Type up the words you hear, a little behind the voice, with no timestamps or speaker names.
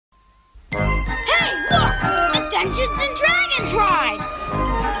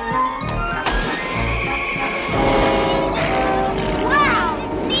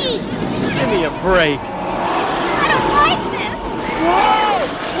break. I don't like this. Whoa!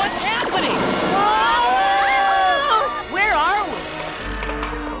 What's happening? Whoa! Where are we?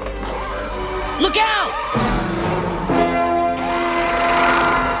 Look out!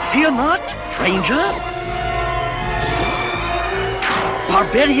 Fear not, ranger.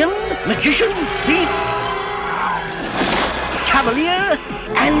 Barbarian, magician, thief, cavalier,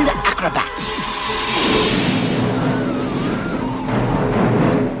 and acrobat.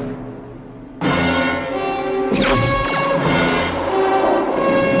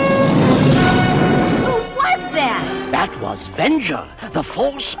 Who was that? That was Venger, the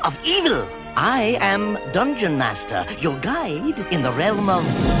force of evil. I am Dungeon Master, your guide in the realm of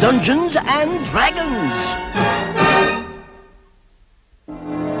Dungeons and Dragons.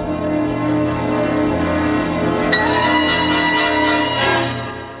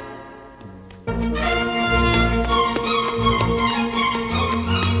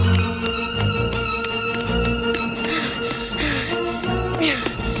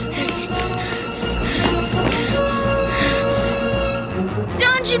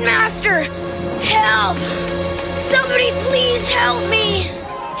 Dungeon Master! Help! Somebody please help me!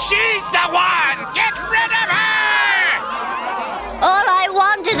 She's the one! Get rid of her! All I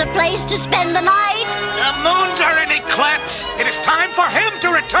want is a place to spend the night. The moons are in eclipse. It is time for him to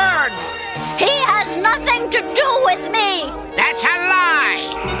return. He has nothing to do with me. That's a lie.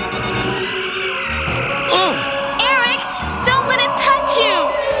 Eric, don't let it touch you!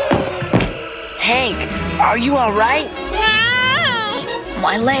 Hank, are you all right?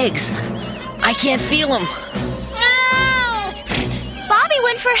 My legs. I can't feel them. Bobby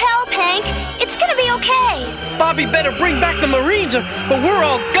went for help, Hank. It's gonna be okay. Bobby better bring back the Marines or we're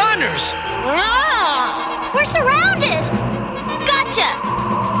all goners. We're surrounded. Gotcha.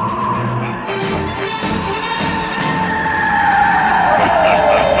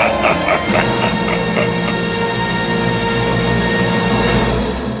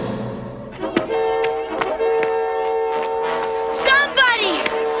 Somebody,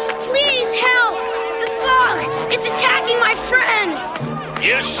 please help. The fog, it's attacking my friends.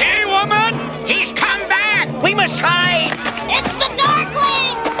 You see, woman? He's come back. We must hide. It's the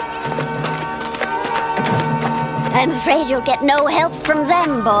Darkling. I'm afraid you'll get no help from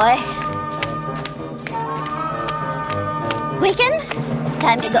them, boy. Wiccan,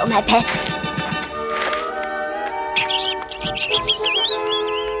 time to go, my pet.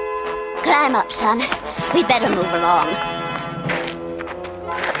 Climb up, son. We'd better move along.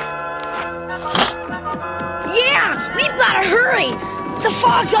 Yeah, we've got to hurry. The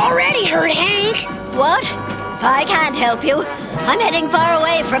fog's already hurt Hank. What? I can't help you. I'm heading far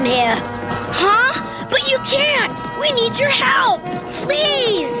away from here. Huh? But you can't. We need your help.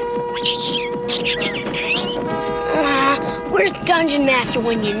 Please. Where's Dungeon Master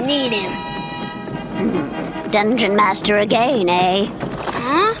when you need him? Dungeon Master again, eh?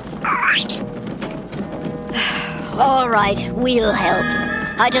 Huh? All right, we'll help.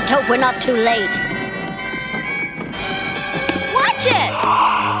 I just hope we're not too late. Watch it!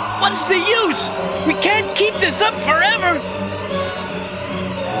 What's the use? We can't keep this up forever.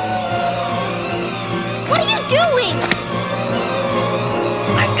 What are you doing?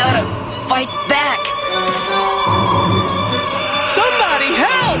 I gotta fight back. Somebody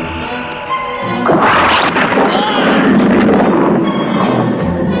help!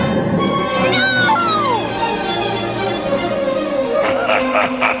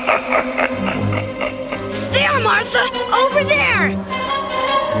 There, Martha! Over there!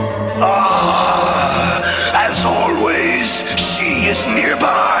 As always, she is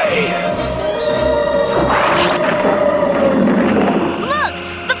nearby. Look!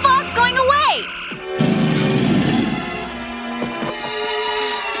 The fog's going away!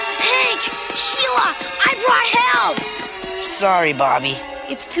 Hank! Sheila! I brought help! Sorry, Bobby.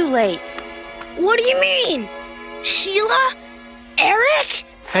 It's too late. What do you mean? Sheila? Eric?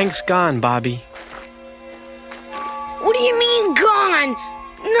 Hank's gone, Bobby. What do you mean gone?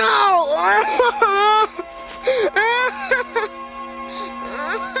 No!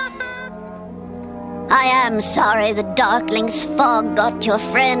 I am sorry the Darkling's fog got your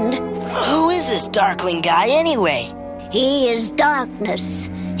friend. Who is this Darkling guy anyway? He is darkness.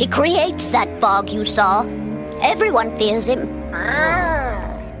 He creates that fog you saw. Everyone fears him.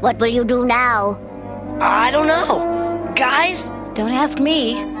 What will you do now? I don't know. Guys, Don't ask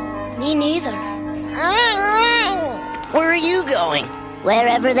me. Me neither. where are you going?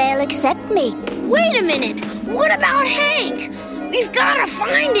 Wherever they'll accept me. Wait a minute! What about Hank? We've got to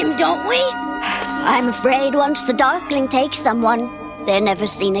find him, don't we? I'm afraid once the Darkling takes someone, they're never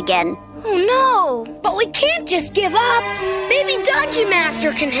seen again. Oh no! But we can't just give up. Maybe Dungeon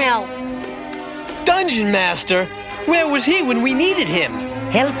Master can help. Dungeon Master? Where was he when we needed him?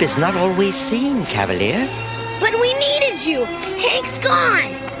 Help is not always seen, Cavalier. But we needed you. Hank's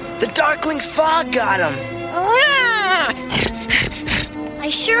gone. The Darkling's fog got him. I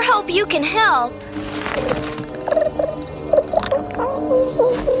sure hope you can help.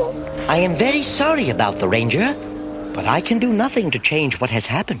 I am very sorry about the Ranger, but I can do nothing to change what has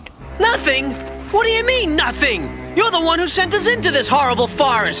happened. Nothing? What do you mean, nothing? You're the one who sent us into this horrible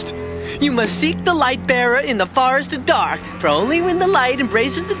forest. You must seek the light bearer in the forest of dark, for only when the light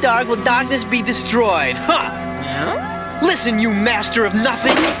embraces the dark will darkness be destroyed. Huh? Listen, you master of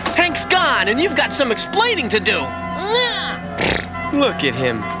nothing. Hank's gone, and you've got some explaining to do. Look at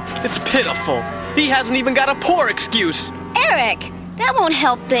him. It's pitiful. He hasn't even got a poor excuse. Eric, that won't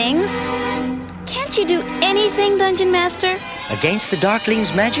help things. Can't you do anything, Dungeon Master? Against the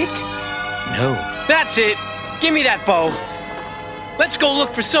Darkling's magic? No. That's it. Give me that bow. Let's go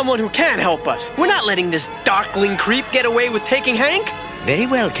look for someone who can help us. We're not letting this Darkling creep get away with taking Hank. Very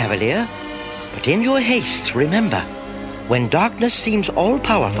well, Cavalier. But in your haste, remember, when darkness seems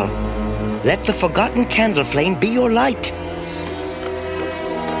all-powerful, let the forgotten candle flame be your light.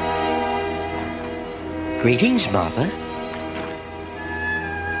 Greetings, Martha.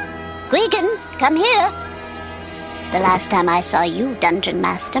 Gwiggin, come here. The last time I saw you, Dungeon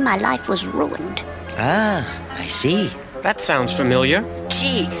Master, my life was ruined. Ah, I see. That sounds familiar.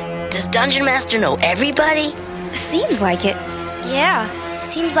 Gee, does Dungeon Master know everybody? Seems like it. Yeah,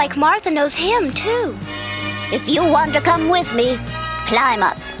 seems like Martha knows him, too. If you want to come with me, climb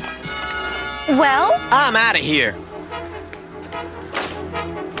up. Well, I'm out of here.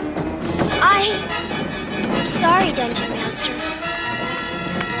 I'm sorry, Dungeon Master.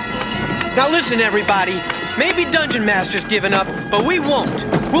 Now listen, everybody. Maybe Dungeon Master's given up, but we won't.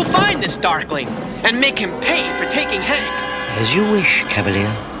 We'll find this Darkling and make him pay for taking Hank. As you wish,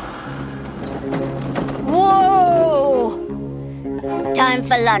 Cavalier. Whoa! Time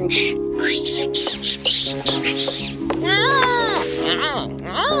for lunch.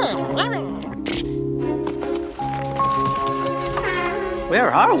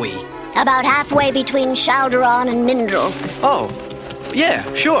 Where are we? About halfway between Shalderon and Mindrel. Oh, yeah,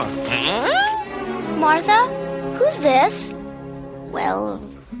 sure. Martha, who's this? Well,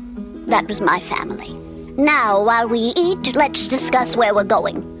 that was my family. Now, while we eat, let's discuss where we're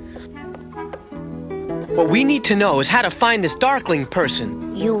going. What we need to know is how to find this Darkling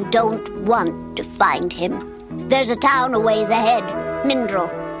person. You don't want to find him. There's a town a ways ahead, Mindrel,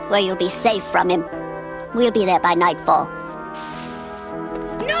 where you'll be safe from him. We'll be there by nightfall.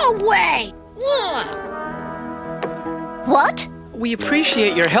 No way! What? We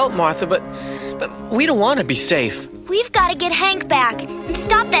appreciate your help, Martha, but we don't want to be safe. We've got to get Hank back and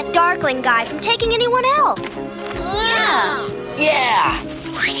stop that Darkling guy from taking anyone else. Yeah!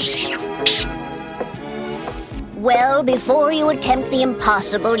 Well, before you attempt the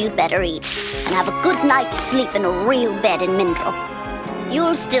impossible, you'd better eat and have a good night's sleep in a real bed in Mindrel.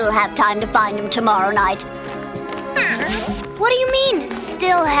 You'll still have time to find him tomorrow night. What do you mean,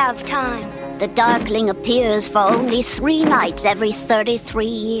 still have time? The Darkling appears for only 3 nights every 33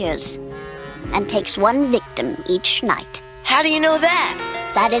 years and takes one victim each night. How do you know that?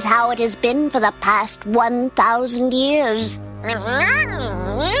 That is how it has been for the past 1,000 years.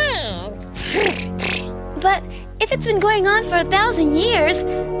 but if it's been going on for 1,000 years,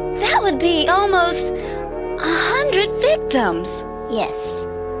 that would be almost 100 victims. Yes.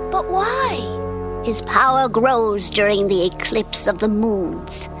 But why? His power grows during the eclipse of the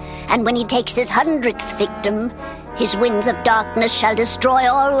moons. And when he takes his 100th victim, his winds of darkness shall destroy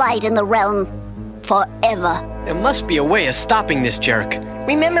all light in the realm forever. There must be a way of stopping this jerk.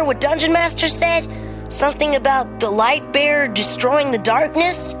 Remember what Dungeon Master said? Something about the light bearer destroying the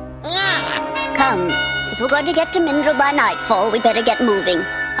darkness? Come, if we're going to get to Mindrel by nightfall, we better get moving.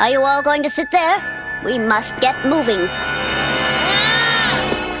 Are you all going to sit there? We must get moving.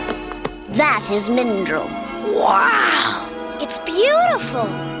 That is Mindrel. Wow! It's beautiful.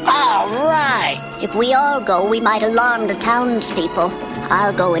 All right! If we all go, we might alarm the townspeople.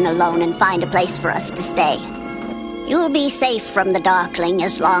 I'll go in alone and find a place for us to stay. You'll be safe from the Darkling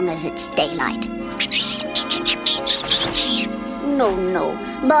as long as it's daylight. No.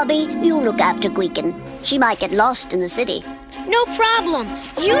 Bobby, you look after Gwiggin. She might get lost in the city. No problem.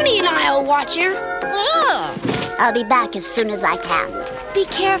 Uni and I'll watch her. I'll be back as soon as I can. Be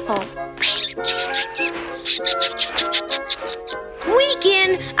careful.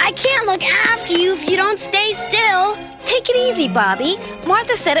 Gwiggin, I can't look after you if you don't stay still. Take it easy, Bobby.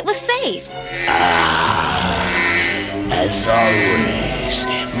 Martha said it was safe. As always,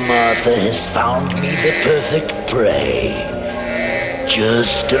 Martha has found me the perfect prey.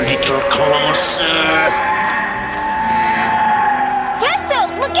 Just a little closer. Presto,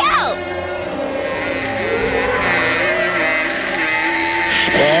 look out!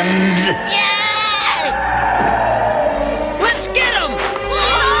 And... Let's get him!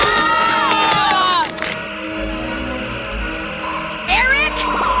 Eric?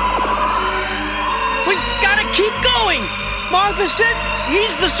 We gotta keep going! Martha said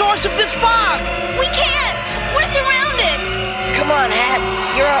he's the source of this fog! We can't! We're surrounded! Come on, Hat.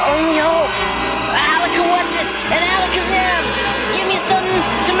 You're our only hope. Alaka-what's-this and Alakazam! Give me something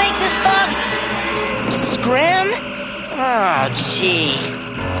to make this fog... scram? Oh, gee.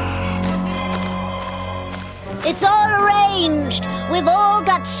 It's all arranged. We've all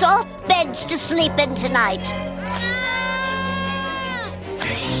got soft beds to sleep in tonight.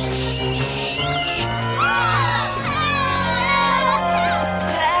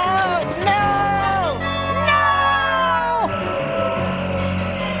 Help! No! No!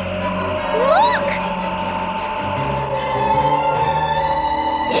 Look!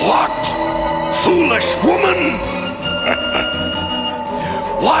 What? Foolish woman!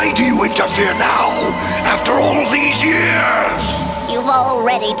 Why do you interfere now, after all these years? You've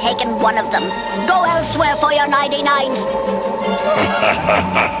already taken one of them. Go elsewhere for your 99th.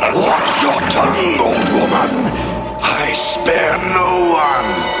 Watch your tongue, old woman. I spare no one.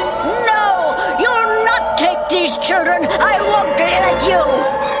 No! You'll not take these children. I won't let you.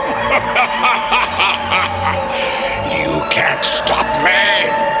 You can't stop me.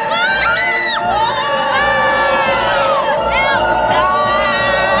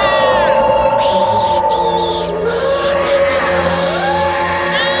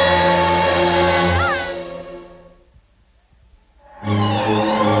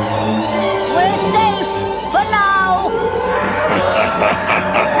 We're safe for now.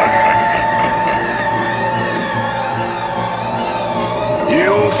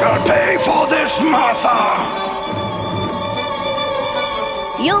 You shall pay for this, Martha.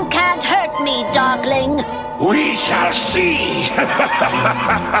 You can't hurt me, Darkling. We shall see.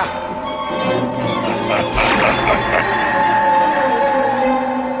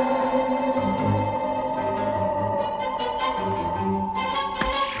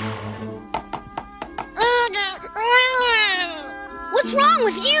 What's wrong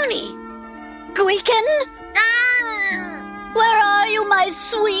with Uni? Gweekin? Where are you, my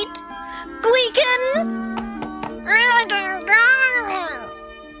sweet Gweekin?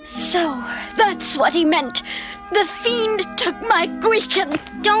 So, that's what he meant. The fiend took my Gweekin.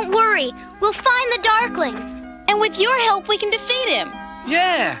 Don't worry, we'll find the Darkling. And with your help, we can defeat him.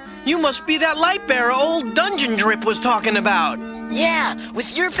 Yeah, you must be that light bearer old Dungeon Drip was talking about. Yeah,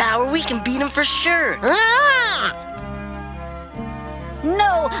 with your power, we can beat him for sure.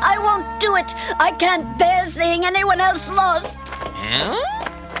 No, I won't do it. I can't bear seeing anyone else lost.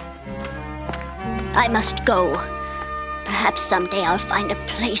 I must go. Perhaps someday I'll find a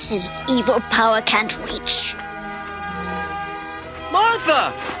place his evil power can't reach.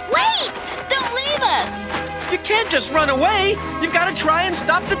 Martha! Wait! Don't leave us! You can't just run away. You've got to try and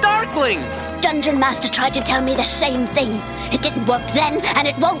stop the Darkling. Dungeon Master tried to tell me the same thing. It didn't work then, and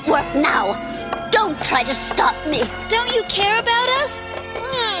it won't work now. Don't try to stop me. Don't you care about us?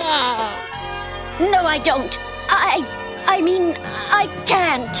 No, I don't. I mean, I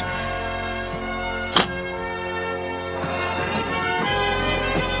can't.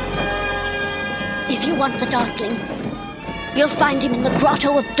 If you want the Darkling, you'll find him in the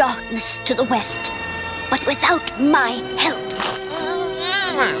Grotto of Darkness to the west. But without my help.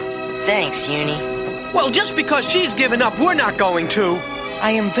 Thanks, Uni. Well, just because she's given up, we're not going to.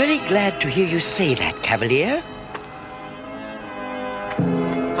 I am very glad to hear you say that, Cavalier.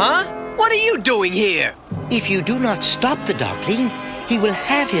 Huh? What are you doing here? If you do not stop the Darkling, he will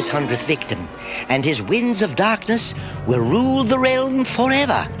have his 100th victim, and his winds of darkness will rule the realm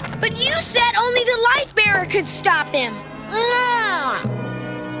forever. But you said only the light bearer could stop him.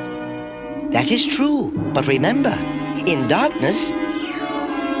 That is true, but remember, in darkness,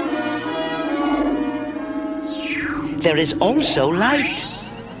 there is also light.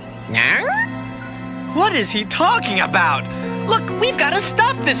 What is he talking about? Look, we've got to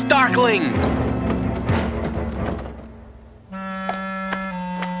stop this Darkling.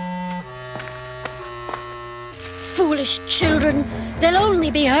 Foolish children, they'll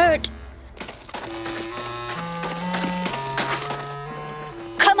only be hurt.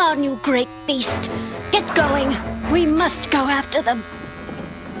 Come on, you great beast. Get going. We must go after them.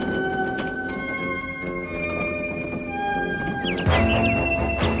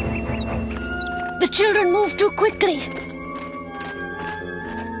 The children move too quickly.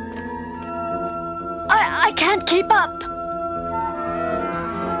 I can't keep up.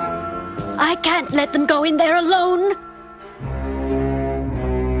 I can't let them go in there alone.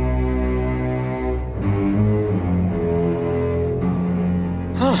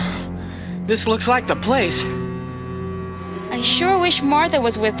 This looks like the place. I sure wish Martha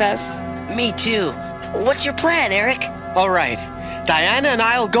was with us. Me too. What's your plan, Eric? All right. Diana and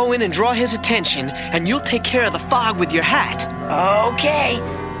I'll go in and draw his attention, and you'll take care of the fog with your hat. Okay.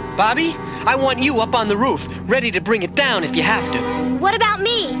 Bobby, I want you up on the roof, ready to bring it down if you have to. What about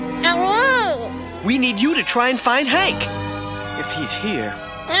me? We need you to try and find Hank. If he's here.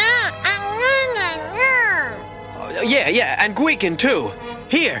 Yeah, and Gweekin too.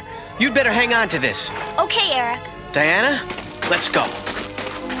 Here, you'd better hang on to this. Okay, Eric. Diana, let's go.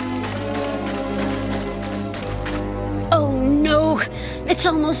 Oh no, it's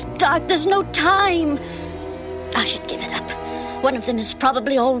almost dark. There's no time. I should give it up. One of them is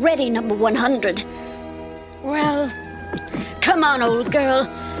probably already number 100. Well, come on, old girl.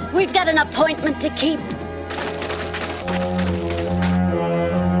 We've got an appointment to keep.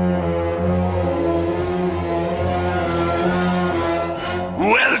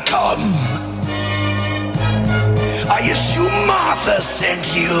 Welcome. I assume Martha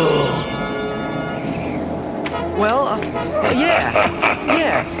sent you. Well, yeah.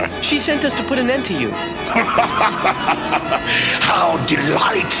 She sent us to put an end to you. How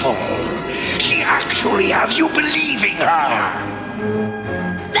delightful. She actually has you believing her.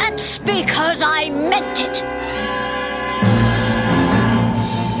 That's because I meant it.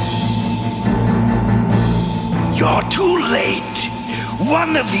 You're too late.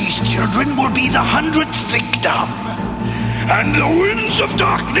 One of these children will be the 100th victim. And the winds of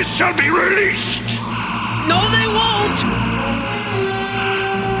darkness shall be released. No, they won't!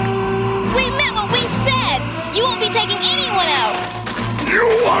 We meant what we said! You won't be taking anyone else! You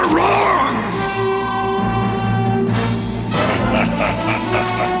are wrong!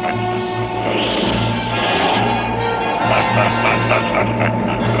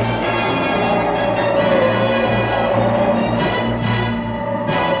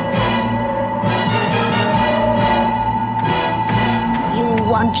 You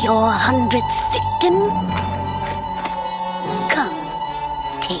want your 100th victim? Come,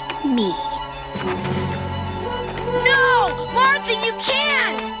 take me. No! Martha, you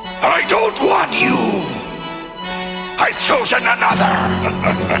can't! I don't want you! I've chosen another!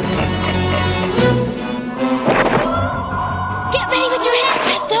 Get ready with your hat,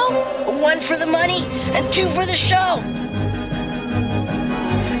 Presto! 1 for the money and 2 for the show.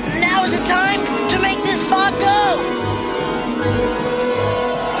 Now is the time to make this fog go.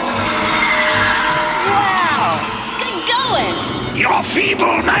 Wow! Good going! Your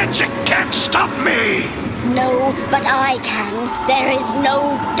feeble magic can't stop me! No, but I can. There is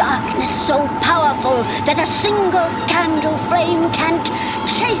no darkness so powerful that a single candle flame can't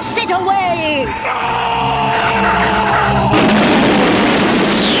chase it away.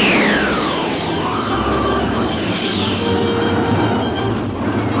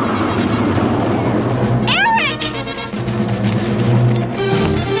 Eric!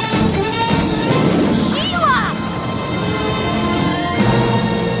 Sheila!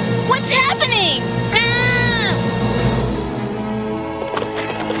 What's happening?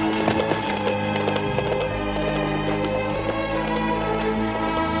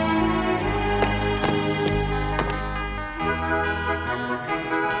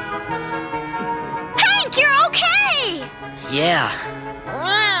 Hank, you're okay! Yeah.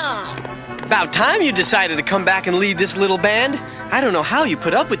 About time you decided to come back and lead this little band. I don't know how you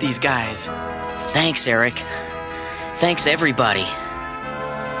put up with these guys. Thanks, Eric. Thanks, everybody.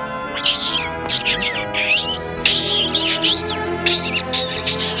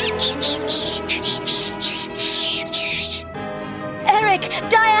 Eric,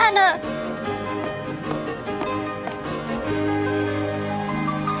 Diana!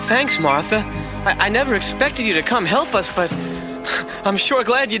 Thanks, Martha. I never expected you to come help us, but I'm sure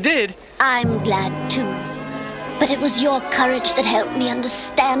glad you did. I'm glad too. But it was your courage that helped me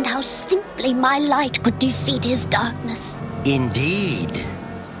understand how simply my light could defeat his darkness. Indeed.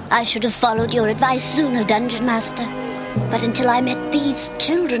 I should have followed your advice sooner, Dungeon Master. But until I met these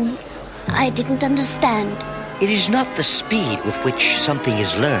children, I didn't understand. It is not the speed with which something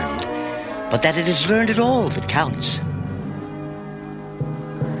is learned, but that it is learned at all that counts.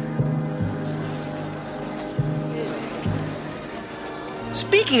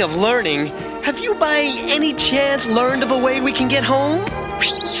 Speaking of learning, have you by any chance learned of a way we can get home?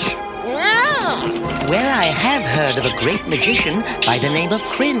 Well, I have heard of a great magician by the name of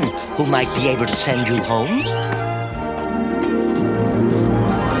Kryn who might be able to send you home.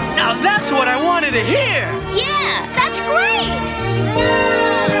 Now that's what I wanted to hear! Yeah, that's great!